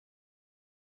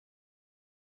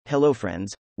Hello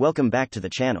friends, welcome back to the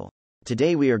channel.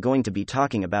 Today we are going to be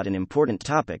talking about an important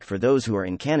topic for those who are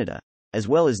in Canada, as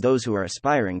well as those who are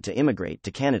aspiring to immigrate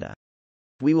to Canada.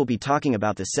 We will be talking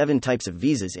about the 7 types of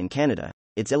visas in Canada,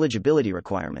 its eligibility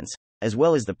requirements, as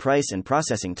well as the price and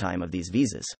processing time of these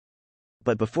visas.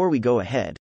 But before we go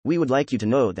ahead, we would like you to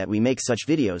know that we make such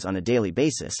videos on a daily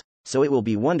basis, so it will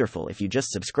be wonderful if you just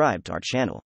subscribe to our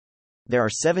channel. There are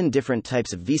 7 different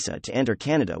types of visa to enter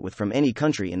Canada with from any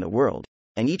country in the world,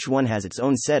 and each one has its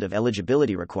own set of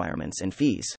eligibility requirements and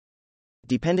fees.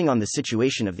 Depending on the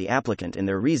situation of the applicant and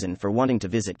their reason for wanting to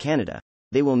visit Canada,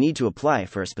 they will need to apply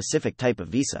for a specific type of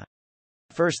visa.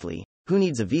 Firstly, who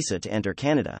needs a visa to enter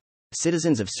Canada?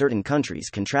 Citizens of certain countries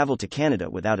can travel to Canada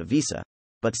without a visa,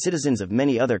 but citizens of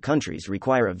many other countries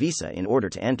require a visa in order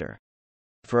to enter.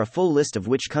 For a full list of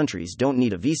which countries don't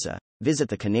need a visa, visit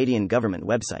the Canadian government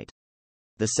website.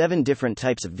 The 7 different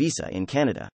types of visa in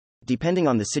Canada. Depending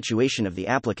on the situation of the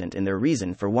applicant and their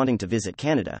reason for wanting to visit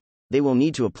Canada, they will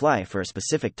need to apply for a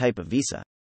specific type of visa.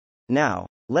 Now,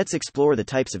 let's explore the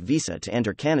types of visa to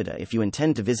enter Canada if you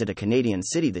intend to visit a Canadian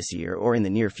city this year or in the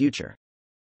near future.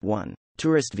 1.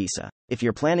 Tourist visa. If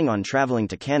you're planning on traveling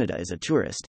to Canada as a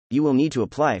tourist, you will need to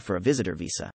apply for a visitor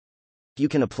visa. You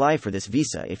can apply for this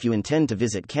visa if you intend to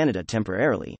visit Canada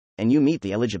temporarily, and you meet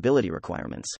the eligibility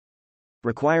requirements.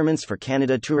 Requirements for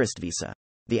Canada Tourist Visa.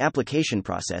 The application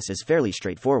process is fairly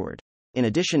straightforward. In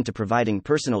addition to providing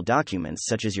personal documents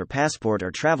such as your passport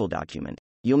or travel document,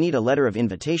 you'll need a letter of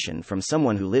invitation from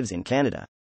someone who lives in Canada.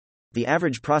 The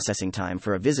average processing time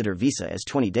for a visitor visa is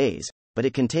 20 days, but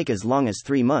it can take as long as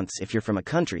 3 months if you're from a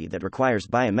country that requires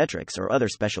biometrics or other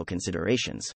special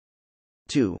considerations.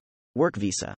 2. Work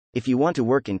visa. If you want to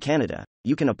work in Canada,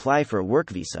 you can apply for a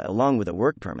work visa along with a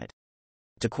work permit.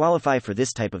 To qualify for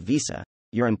this type of visa,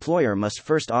 your employer must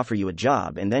first offer you a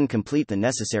job and then complete the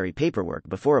necessary paperwork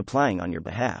before applying on your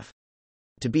behalf.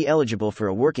 To be eligible for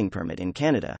a working permit in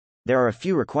Canada, there are a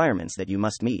few requirements that you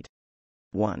must meet.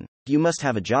 1. You must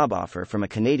have a job offer from a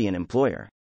Canadian employer.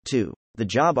 2. The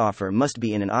job offer must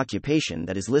be in an occupation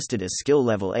that is listed as skill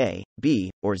level A,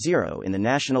 B, or 0 in the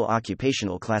National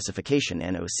Occupational Classification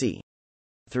 (NOC).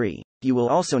 3. You will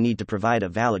also need to provide a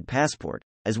valid passport,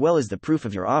 as well as the proof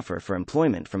of your offer for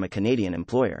employment from a Canadian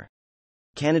employer.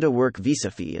 Canada Work Visa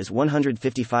fee is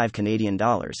 $155 Canadian,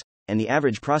 and the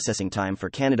average processing time for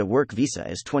Canada Work Visa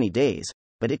is 20 days,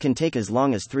 but it can take as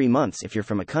long as 3 months if you're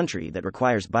from a country that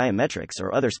requires biometrics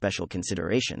or other special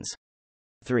considerations.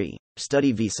 3.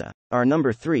 Study visa. Our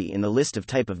number 3 in the list of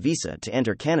type of visa to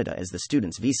enter Canada is the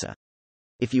student's visa.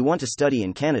 If you want to study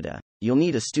in Canada, you'll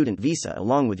need a student visa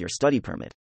along with your study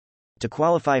permit. To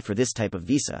qualify for this type of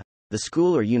visa, the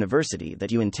school or university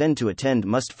that you intend to attend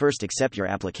must first accept your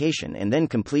application and then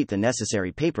complete the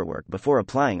necessary paperwork before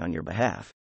applying on your behalf.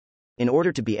 In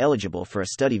order to be eligible for a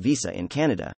study visa in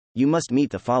Canada, you must meet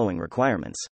the following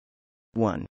requirements.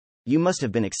 1. You must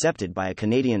have been accepted by a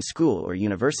Canadian school or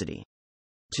university.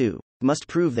 2. Must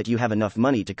prove that you have enough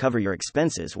money to cover your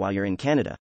expenses while you're in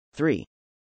Canada. 3.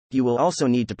 You will also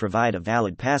need to provide a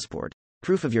valid passport,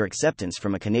 proof of your acceptance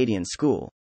from a Canadian school,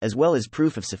 as well as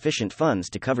proof of sufficient funds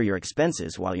to cover your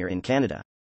expenses while you're in Canada.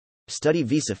 Study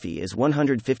visa fee is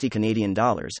 $150 Canadian,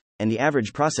 and the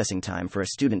average processing time for a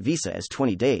student visa is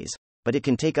 20 days, but it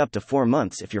can take up to 4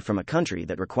 months if you're from a country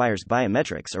that requires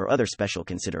biometrics or other special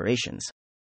considerations.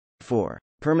 4.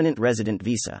 Permanent resident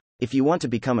visa. If you want to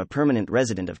become a permanent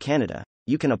resident of Canada,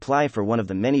 you can apply for one of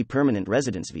the many permanent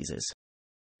residence visas.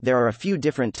 There are a few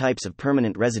different types of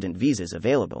permanent resident visas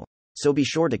available, so be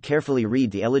sure to carefully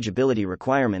read the eligibility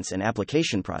requirements and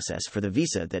application process for the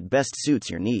visa that best suits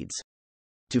your needs.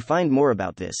 To find more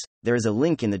about this, there is a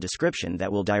link in the description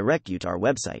that will direct you to our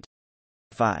website.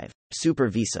 5. Super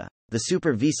visa. The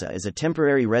super visa is a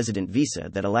temporary resident visa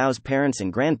that allows parents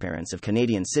and grandparents of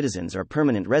Canadian citizens or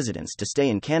permanent residents to stay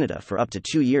in Canada for up to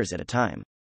 2 years at a time.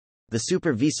 The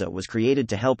super visa was created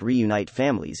to help reunite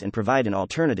families and provide an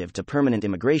alternative to permanent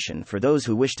immigration for those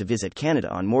who wish to visit Canada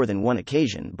on more than one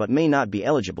occasion but may not be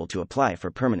eligible to apply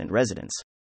for permanent residence.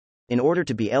 In order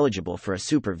to be eligible for a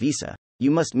super visa,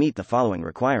 you must meet the following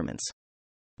requirements.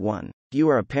 1. You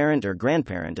are a parent or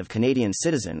grandparent of Canadian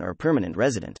citizen or permanent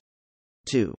resident.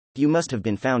 2. You must have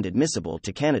been found admissible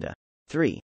to Canada.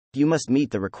 3. You must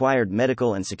meet the required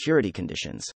medical and security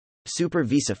conditions. Super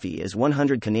visa fee is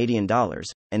 $100 Canadian,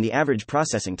 and the average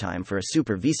processing time for a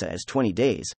super visa is 20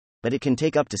 days, but it can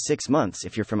take up to 6 months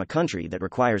if you're from a country that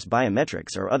requires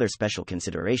biometrics or other special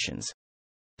considerations.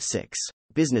 6.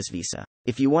 Business visa.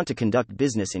 If you want to conduct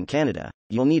business in Canada,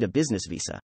 you'll need a business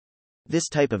visa. This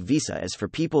type of visa is for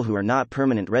people who are not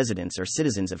permanent residents or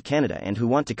citizens of Canada and who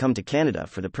want to come to Canada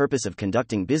for the purpose of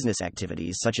conducting business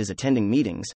activities such as attending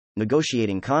meetings,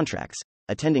 negotiating contracts,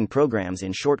 attending programs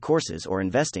in short courses, or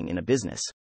investing in a business.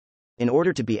 In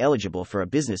order to be eligible for a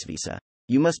business visa,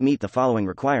 you must meet the following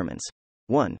requirements.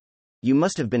 1. You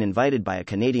must have been invited by a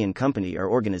Canadian company or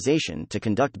organization to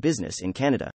conduct business in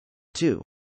Canada. 2.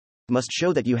 Must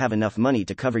show that you have enough money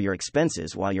to cover your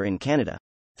expenses while you're in Canada.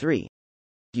 3.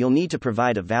 You'll need to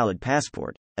provide a valid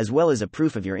passport, as well as a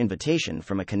proof of your invitation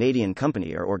from a Canadian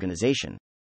company or organization.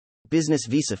 Business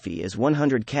visa fee is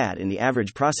 100 CAD, and the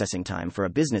average processing time for a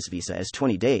business visa is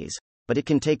 20 days, but it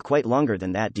can take quite longer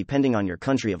than that depending on your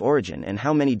country of origin and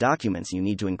how many documents you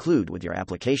need to include with your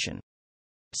application.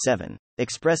 7.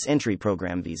 Express Entry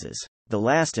Program visas. The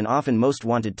last and often most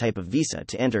wanted type of visa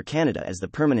to enter Canada is the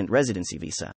permanent residency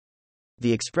visa.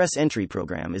 The Express Entry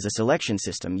Program is a selection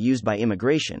system used by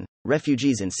Immigration,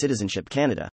 Refugees and Citizenship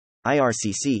Canada,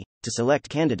 IRCC, to select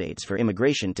candidates for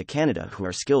immigration to Canada who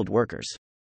are skilled workers.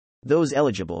 Those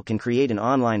eligible can create an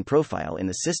online profile in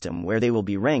the system where they will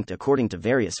be ranked according to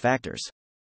various factors.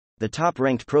 The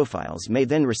top-ranked profiles may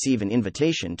then receive an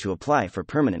invitation to apply for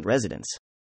permanent residence.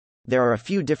 There are a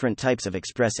few different types of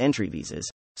express entry visas,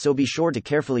 so be sure to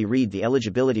carefully read the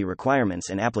eligibility requirements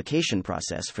and application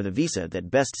process for the visa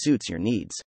that best suits your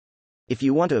needs. If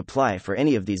you want to apply for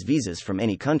any of these visas from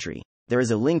any country, there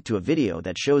is a link to a video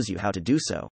that shows you how to do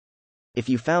so. If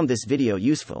you found this video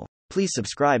useful, please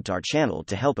subscribe to our channel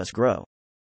to help us grow.